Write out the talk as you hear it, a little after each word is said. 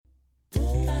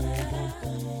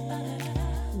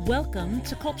Welcome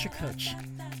to Culture Coach,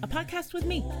 a podcast with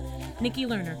me, Nikki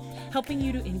Lerner, helping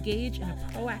you to engage in a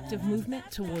proactive movement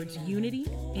towards unity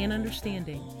and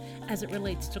understanding as it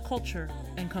relates to culture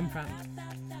and come from.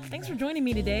 Thanks for joining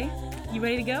me today. You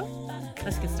ready to go?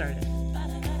 Let's get started.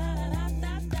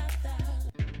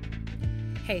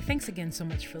 Hey, thanks again so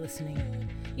much for listening.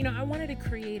 I wanted to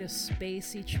create a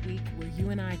space each week where you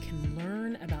and I can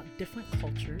learn about different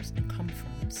cultures and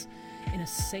come-froms in a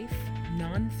safe,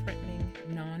 non-threatening,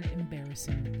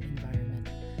 non-embarrassing environment.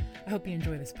 I hope you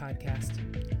enjoy this podcast.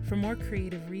 For more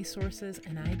creative resources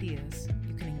and ideas,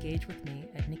 you can engage with me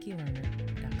at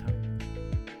nikkilerner.com.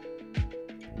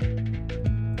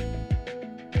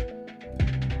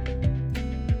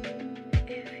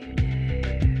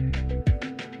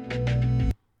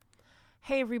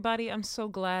 Hey everybody, I'm so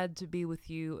glad to be with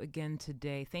you again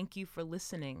today. Thank you for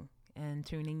listening and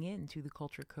tuning in to the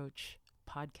Culture Coach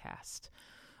podcast,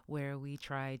 where we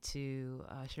try to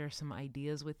share some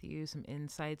ideas with you, some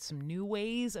insights, some new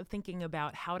ways of thinking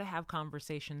about how to have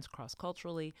conversations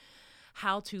cross-culturally,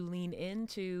 how to lean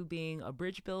into being a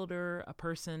bridge builder, a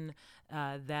person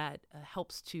that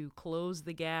helps to close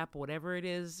the gap, whatever it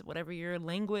is, whatever your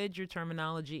language, your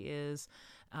terminology is.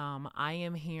 I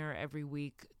am here every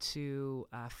week to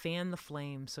fan the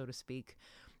flame, so to speak,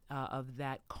 of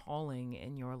that calling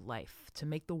in your life, to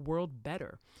make the world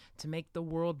better, to make the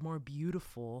world more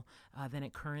beautiful than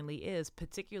it currently is,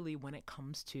 particularly when it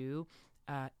comes to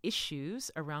issues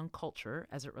around culture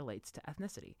as it relates to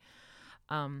ethnicity.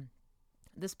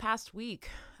 This past week,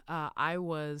 I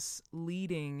was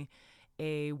leading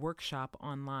a workshop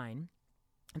online.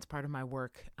 It's part of my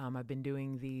work. I've been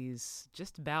doing these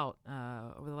just about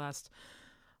over the last,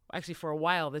 actually for a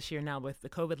while this year now with the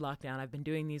COVID lockdown. I've been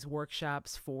doing these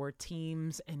workshops for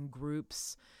teams and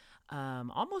groups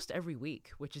almost every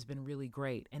week, which has been really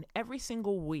great. And every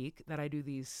single week that I do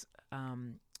these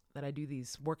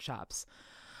workshops,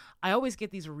 I always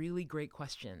get these really great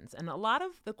questions. And a lot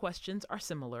of the questions are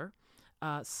similar.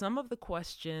 Some of the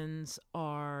questions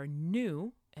are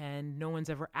new and no one's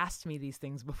ever asked me these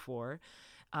things before.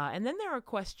 And then there are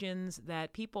questions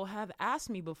that people have asked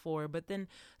me before, but then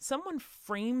someone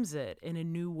frames it in a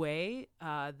new way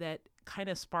that kind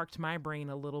of sparked my brain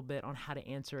a little bit on how to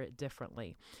answer it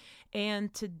differently.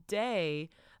 And today,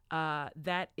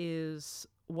 that is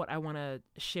what I want to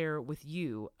share with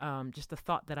you, just a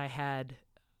thought that I had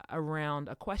around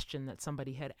a question that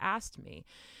somebody had asked me.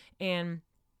 And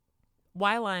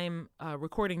while I'm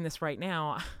recording this right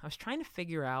now, I was trying to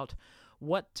figure out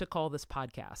what to call this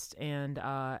podcast. And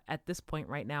at this point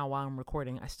right now, while I'm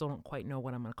recording, I still don't quite know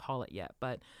what I'm going to call it yet.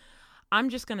 But I'm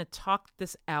just going to talk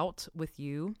this out with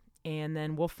you, and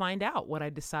then we'll find out what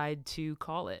I decide to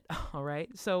call it. All right.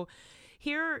 So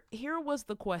here was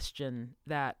the question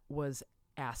that was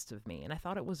asked of me, and I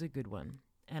thought it was a good one.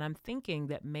 And I'm thinking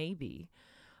that maybe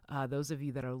those of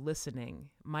you that are listening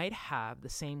might have the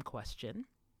same question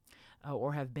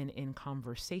or have been in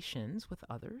conversations with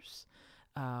others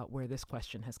where this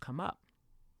question has come up.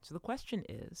 So the question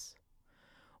is,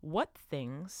 what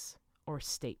things or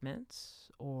statements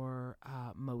or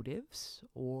motives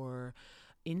or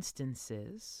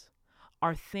instances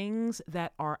are things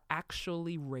that are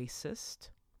actually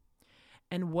racist,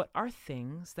 and what are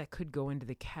things that could go into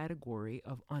the category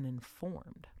of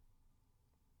uninformed?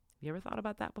 Have you ever thought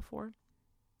about that before?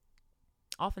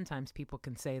 Oftentimes people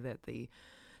can say that the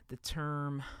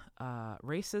term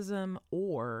racism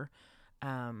or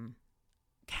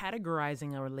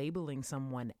categorizing or labeling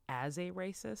someone as a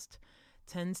racist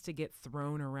tends to get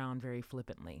thrown around very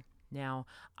flippantly. Now,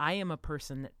 I am a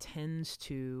person that tends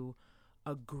to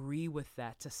agree with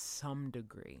that to some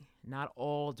degree, not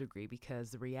all degree,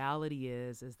 because the reality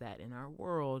is that in our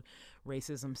world,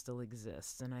 racism still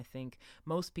exists. And I think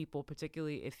most people,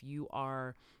 particularly if you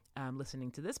are listening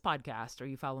to this podcast or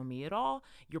you follow me at all,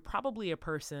 you're probably a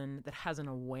person that has an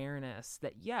awareness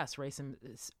that yes,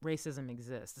 racism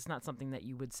exists. It's not something that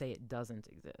you would say it doesn't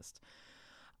exist.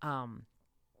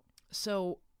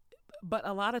 But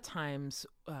a lot of times,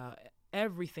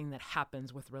 everything that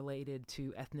happens with related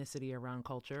to ethnicity around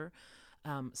culture,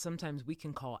 sometimes we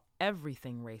can call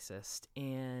everything racist.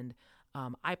 And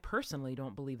I personally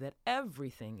don't believe that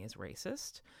everything is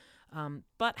racist.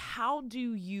 But how do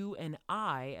you and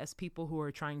I, as people who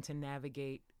are trying to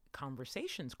navigate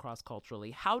conversations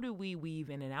cross-culturally, how do we weave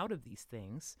in and out of these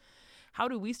things? How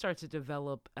do we start to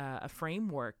develop a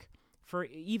framework for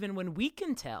even when we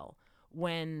can tell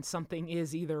when something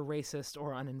is either racist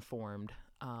or uninformed,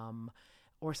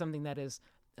 or something that is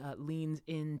leans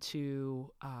into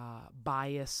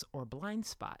bias or blind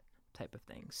spot type of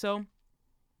thing? So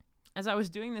as I was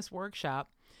doing this workshop,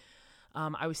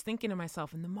 I was thinking to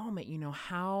myself in the moment,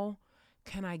 how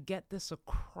can I get this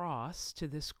across to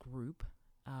this group?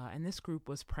 And this group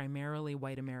was primarily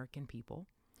white American people.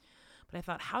 But I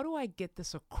thought, how do I get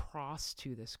this across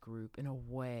to this group in a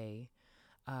way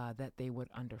that they would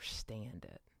understand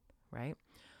it, right?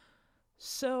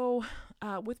 So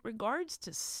with regards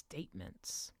to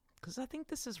statements, because I think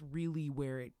this is really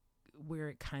where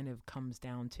it kind of comes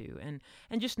down to. And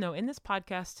just know, in this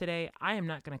podcast today, I am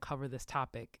not going to cover this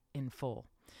topic in full.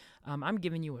 I'm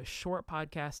giving you a short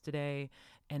podcast today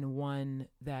and one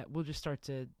that we'll just start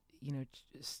to,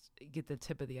 just get the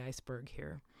tip of the iceberg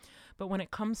here. But when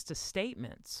it comes to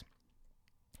statements,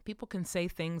 people can say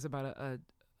things about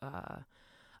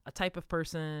a type of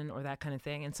person or that kind of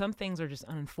thing. And some things are just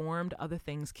uninformed. Other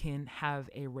things can have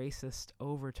a racist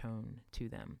overtone to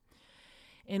them.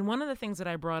 And one of the things that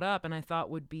I brought up and I thought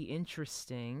would be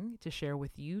interesting to share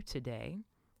with you today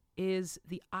is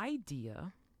the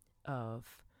idea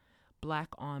of black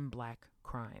on black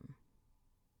crime.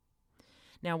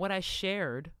 Now, what I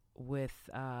shared with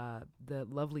the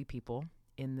lovely people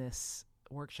in this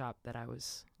workshop that I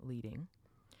was leading,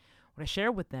 what I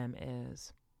shared with them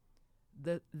is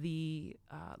the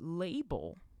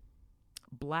label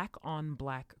black on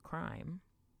black crime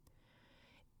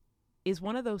is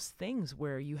one of those things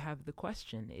where you have the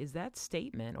question, is that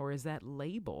statement or is that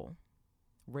label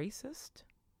racist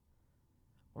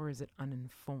or is it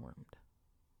uninformed?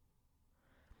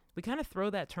 We kind of throw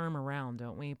that term around,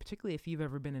 don't we? Particularly if you've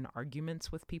ever been in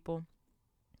arguments with people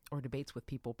or debates with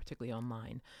people, particularly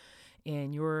online,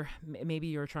 and maybe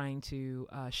you're trying to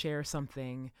share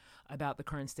something about the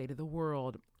current state of the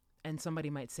world, and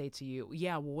somebody might say to you,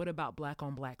 yeah, well, what about black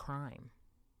on black crime?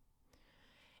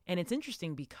 And it's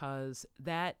interesting because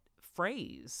that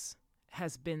phrase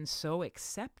has been so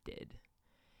accepted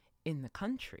in the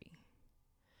country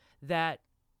that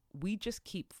we just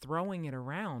keep throwing it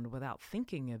around without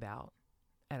thinking about,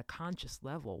 at a conscious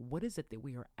level, what is it that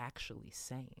we are actually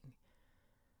saying?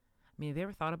 I mean, have you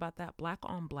ever thought about that? Black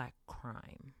on black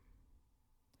crime.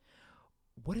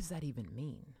 What does that even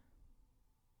mean?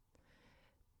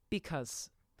 Because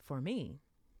for me,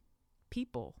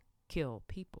 people kill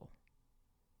people,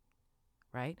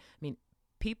 right? I mean,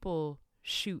 people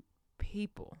shoot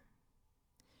people.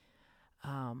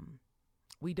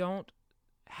 We don't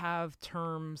have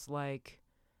terms like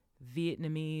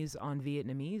Vietnamese on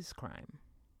Vietnamese crime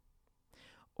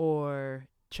or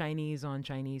Chinese on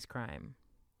Chinese crime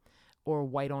or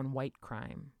white on white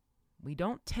crime. We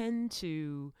don't tend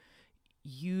to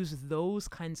use those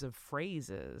kinds of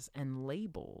phrases and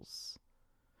labels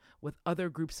with other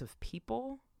groups of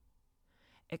people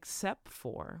except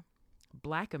for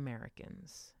Black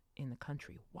Americans in the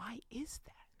country. Why is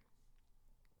that?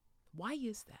 Why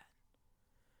is that?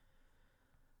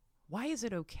 Why is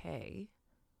it okay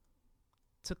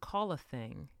to call a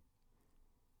thing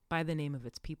by the name of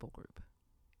its people group?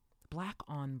 Black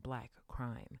on black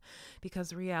crime. Because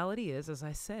the reality is, as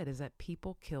I said, is that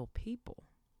people kill people.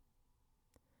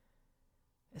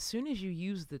 As soon as you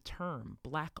use the term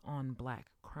black on black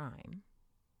crime,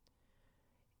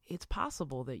 it's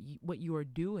possible that what you are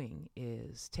doing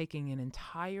is taking an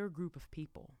entire group of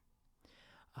people,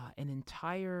 an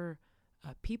entire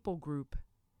people group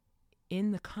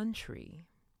in the country,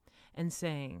 and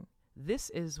saying, this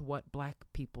is what black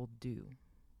people do.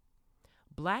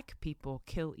 Black people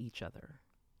kill each other.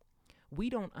 We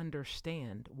don't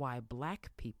understand why black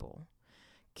people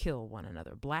kill one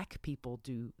another. Black people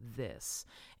do this.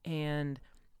 And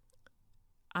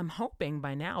I'm hoping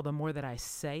by now, the more that I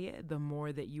say it, the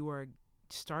more that you are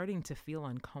starting to feel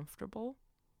uncomfortable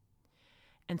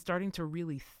and starting to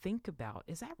really think about,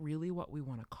 is that really what we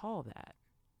want to call that?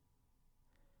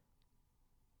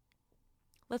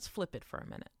 Let's flip it for a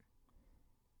minute.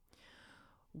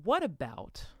 What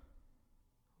about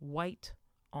white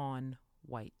on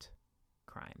white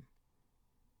crime?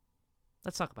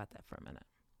 Let's talk about that for a minute.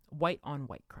 White on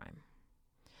white crime.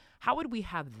 How would we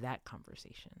have that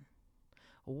conversation?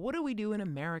 What do we do in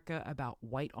America about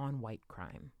white on white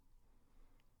crime?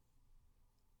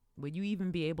 Would you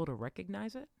even be able to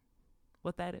recognize it?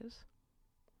 What that is?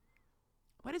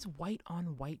 What is white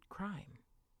on white crime?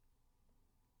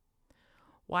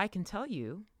 Well, I can tell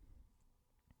you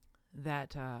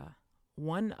that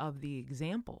one of the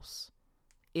examples,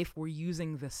 if we're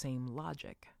using the same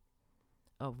logic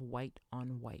of white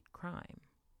on white crime,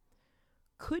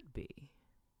 could be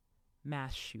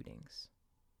mass shootings.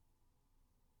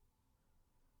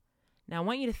 Now, I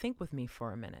want you to think with me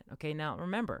for a minute, okay? Now,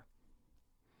 remember,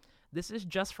 this is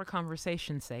just for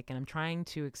conversation's sake, and I'm trying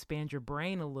to expand your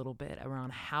brain a little bit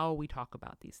around how we talk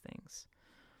about these things.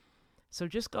 So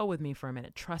just go with me for a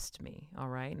minute. Trust me, all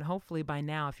right? And hopefully by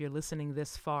now, if you're listening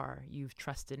this far, you've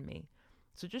trusted me.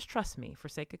 So just trust me for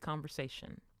sake of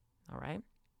conversation, all right?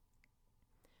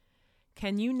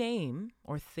 Can you name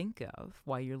or think of,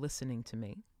 while you're listening to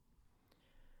me,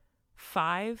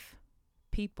 5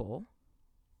 people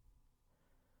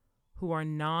who are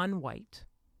non-white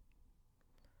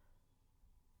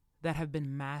that have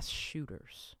been mass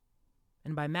shooters?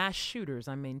 And by mass shooters,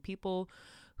 I mean people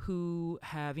who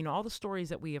have, all the stories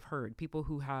that we have heard, people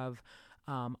who have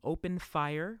opened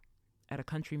fire at a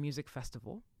country music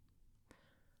festival,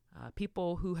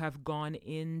 people who have gone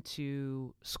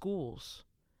into schools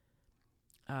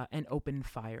and opened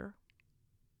fire,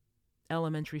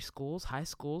 elementary schools, high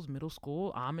schools, middle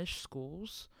school, Amish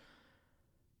schools,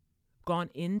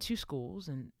 gone into schools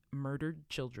and murdered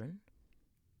children,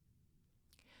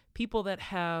 people that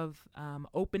have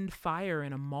opened fire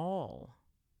in a mall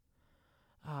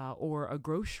or a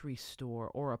grocery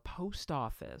store or a post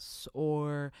office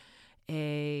or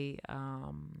I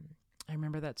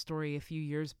remember that story a few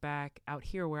years back out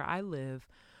here where I live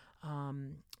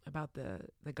about the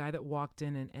guy that walked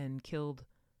in and killed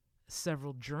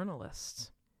several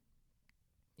journalists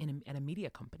at a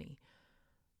media company.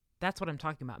 That's what I'm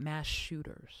talking about, mass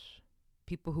shooters,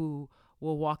 people who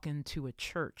will walk into a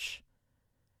church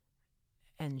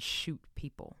and shoot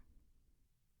people.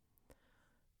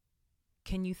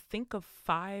 Can you think of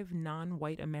 5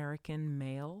 non-white American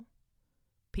male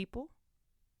people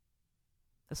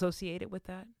associated with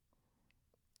that?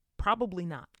 Probably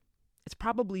not. It's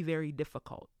probably very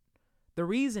difficult. The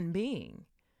reason being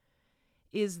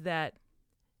is that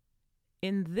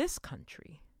in this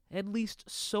country, at least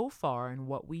so far in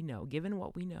what we know, given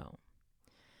what we know,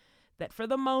 that for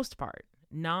the most part,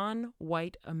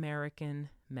 non-white American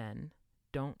men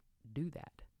don't do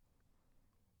that.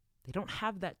 They don't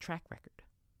have that track record.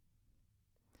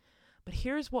 But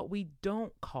here's what we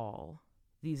don't call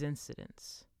these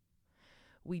incidents.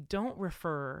 We don't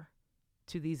refer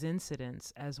to these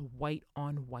incidents as white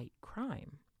on white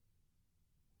crime.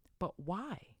 But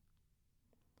why?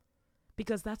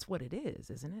 Because that's what it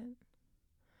is, isn't it?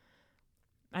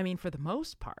 I mean, for the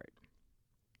most part,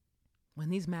 when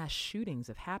these mass shootings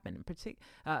have happened,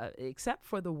 except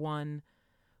for the one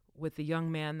with the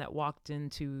young man that walked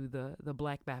into the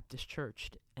Black Baptist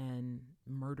church and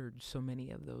murdered so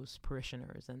many of those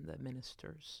parishioners and the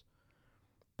ministers.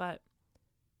 But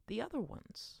the other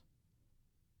ones,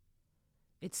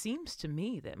 it seems to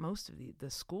me that most of the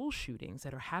school shootings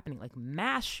that are happening, like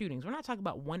mass shootings, we're not talking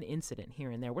about one incident here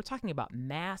and there. We're talking about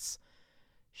mass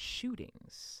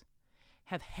shootings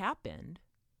have happened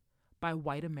by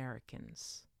white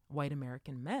Americans, white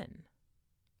American men.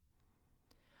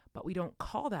 But we don't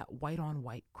call that white on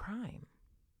white crime.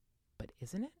 But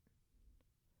isn't it?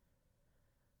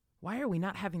 Why are we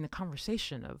not having the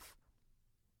conversation of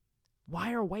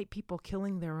why are white people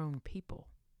killing their own people?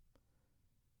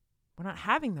 We're not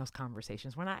having those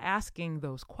conversations. We're not asking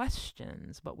those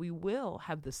questions, but we will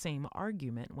have the same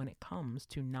argument when it comes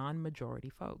to non-majority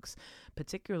folks,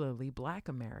 particularly Black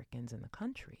Americans in the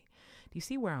country. Do you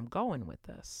see where I'm going with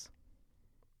this?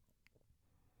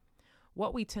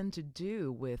 What we tend to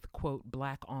do with, quote,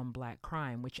 black on black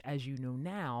crime, which, as you know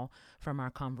now from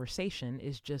our conversation,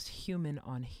 is just human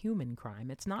on human crime.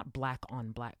 It's not black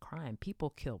on black crime.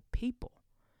 People kill people.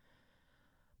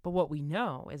 But what we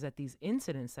know is that these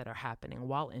incidents that are happening,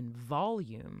 while in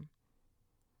volume,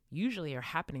 usually are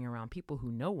happening around people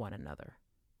who know one another.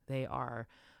 They are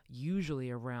usually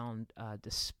around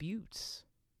disputes.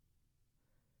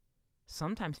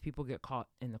 Sometimes people get caught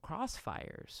in the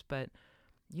crossfires, but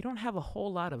you don't have a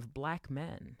whole lot of Black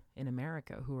men in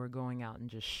America who are going out and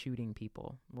just shooting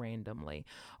people randomly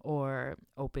or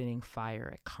opening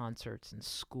fire at concerts and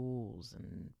schools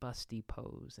and bus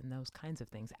depots and those kinds of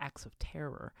things, acts of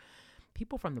terror.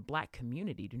 People from the Black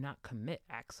community do not commit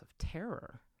acts of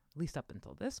terror, at least up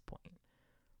until this point.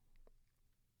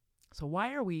 So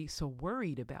why are we so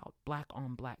worried about black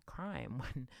on black crime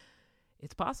when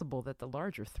it's possible that the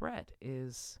larger threat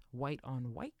is white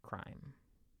on white crime?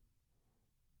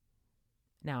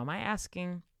 Now, am I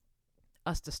asking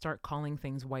us to start calling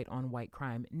things white on white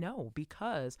crime? No,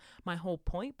 because my whole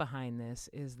point behind this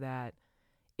is that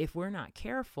if we're not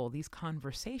careful, these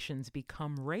conversations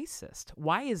become racist.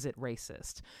 Why is it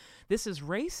racist? This is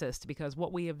racist because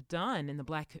what we have done in the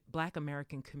Black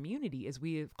American community is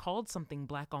we have called something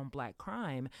black on black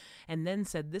crime and then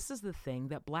said this is the thing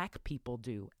that Black people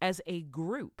do as a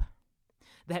group,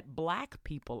 that Black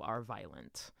people are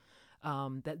violent.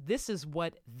 That this is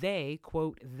what they,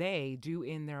 quote, they do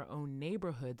in their own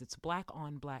neighborhoods. It's black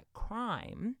on black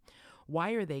crime.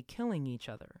 Why are they killing each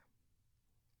other?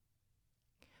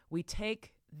 We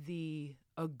take the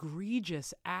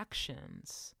egregious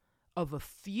actions of a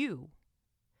few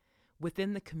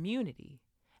within the community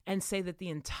and say that the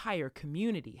entire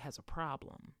community has a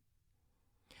problem.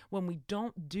 When we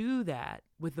don't do that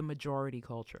with the majority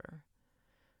culture,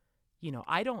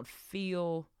 I don't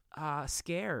feel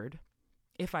scared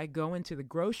if I go into the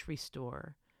grocery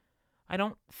store. I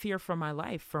don't fear for my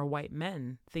life for white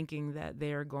men thinking that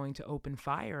they're going to open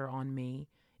fire on me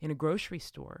in a grocery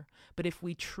store. But if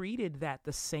we treated that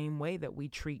the same way that we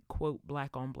treat, quote,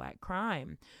 black on black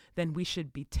crime, then we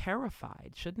should be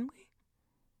terrified, shouldn't we?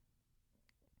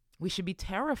 We should be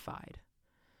terrified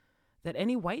that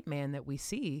any white man that we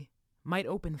see might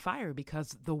open fire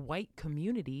because the white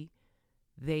community,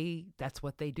 that's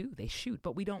what they do. They shoot.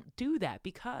 But we don't do that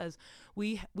because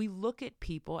we look at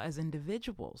people as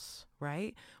individuals,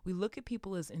 right? We look at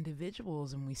people as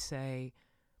individuals and we say,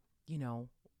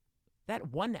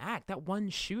 that one act, that one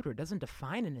shooter doesn't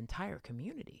define an entire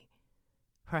community,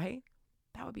 right?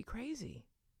 That would be crazy.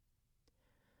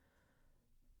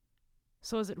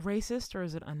 So is it racist or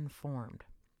is it uninformed?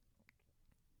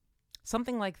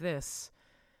 Something like this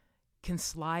can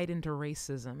slide into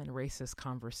racism and racist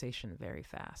conversation very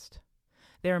fast.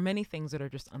 There are many things that are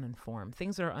just uninformed.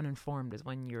 Things that are uninformed is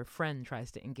when your friend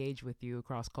tries to engage with you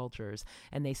across cultures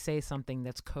and they say something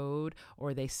that's code,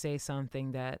 or they say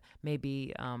something that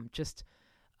maybe just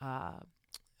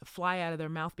fly out of their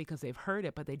mouth because they've heard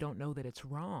it, but they don't know that it's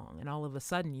wrong. And all of a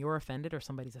sudden you're offended or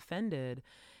somebody's offended.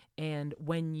 And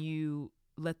when you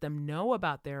let them know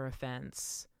about their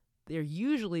offense, they're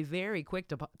usually very quick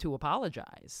to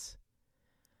apologize.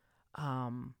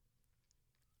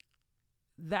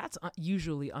 That's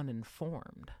usually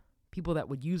uninformed. People that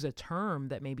would use a term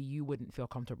that maybe you wouldn't feel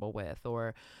comfortable with,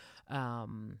 or,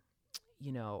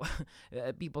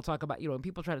 people talk about, when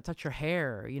people try to touch your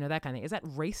hair, that kind of thing. Is that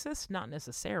racist? Not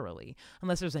necessarily,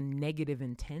 unless there's a negative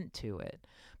intent to it.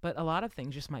 But a lot of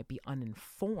things just might be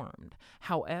uninformed.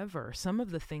 However, some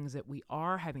of the things that we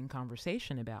are having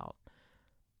conversation about,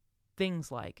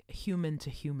 things like human to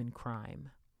human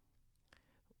crime,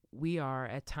 we are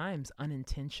at times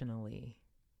unintentionally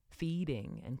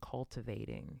feeding and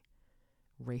cultivating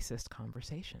racist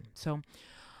conversation. So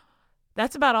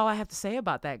that's about all I have to say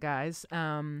about that, guys.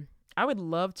 I would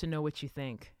love to know what you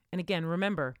think. And again,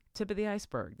 remember, tip of the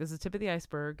iceberg. This is tip of the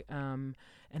iceberg. And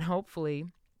hopefully,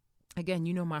 again,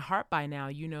 you know my heart by now.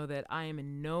 You know that I am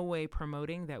in no way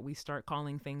promoting that we start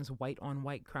calling things white on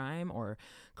white crime or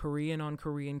Korean on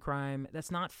Korean crime.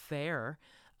 That's not fair.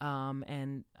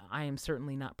 And I am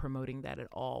certainly not promoting that at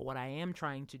all. What I am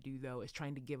trying to do, though, is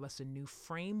trying to give us a new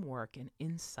framework and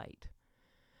insight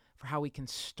for how we can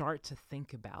start to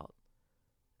think about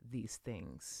these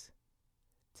things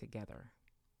together.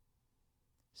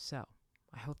 So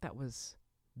I hope that was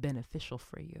beneficial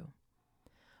for you.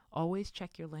 Always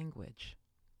check your language.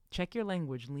 Check your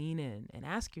language, lean in, and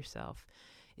ask yourself,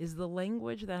 is the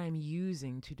language that I'm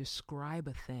using to describe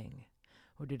a thing,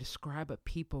 or to describe a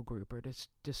people group, or to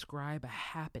describe a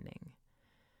happening,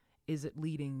 is it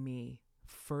leading me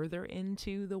further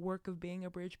into the work of being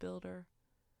a bridge builder?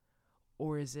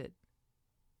 Or is it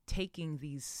taking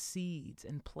these seeds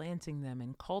and planting them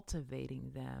and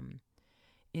cultivating them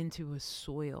into a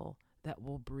soil that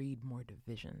will breed more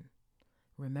division?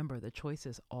 Remember, the choice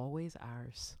is always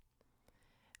ours.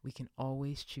 We can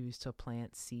always choose to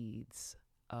plant seeds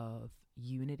of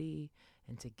unity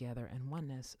and together and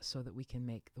oneness so that we can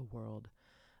make the world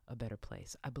a better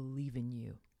place. I believe in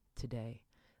you today.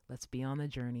 Let's be on the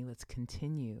journey. Let's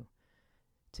continue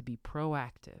to be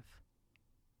proactive,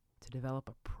 to develop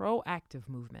a proactive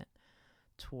movement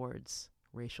towards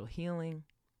racial healing,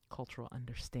 cultural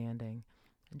understanding,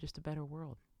 and just a better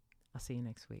world. I'll see you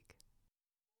next week.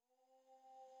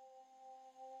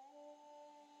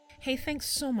 Hey, thanks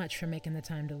so much for making the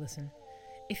time to listen.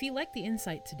 If you liked the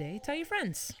insight today, tell your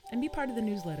friends and be part of the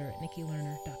newsletter at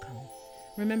nikkilerner.com.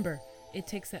 Remember, it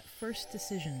takes that first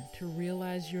decision to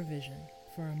realize your vision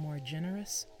for a more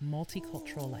generous,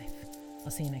 multicultural life.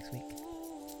 I'll see you next week.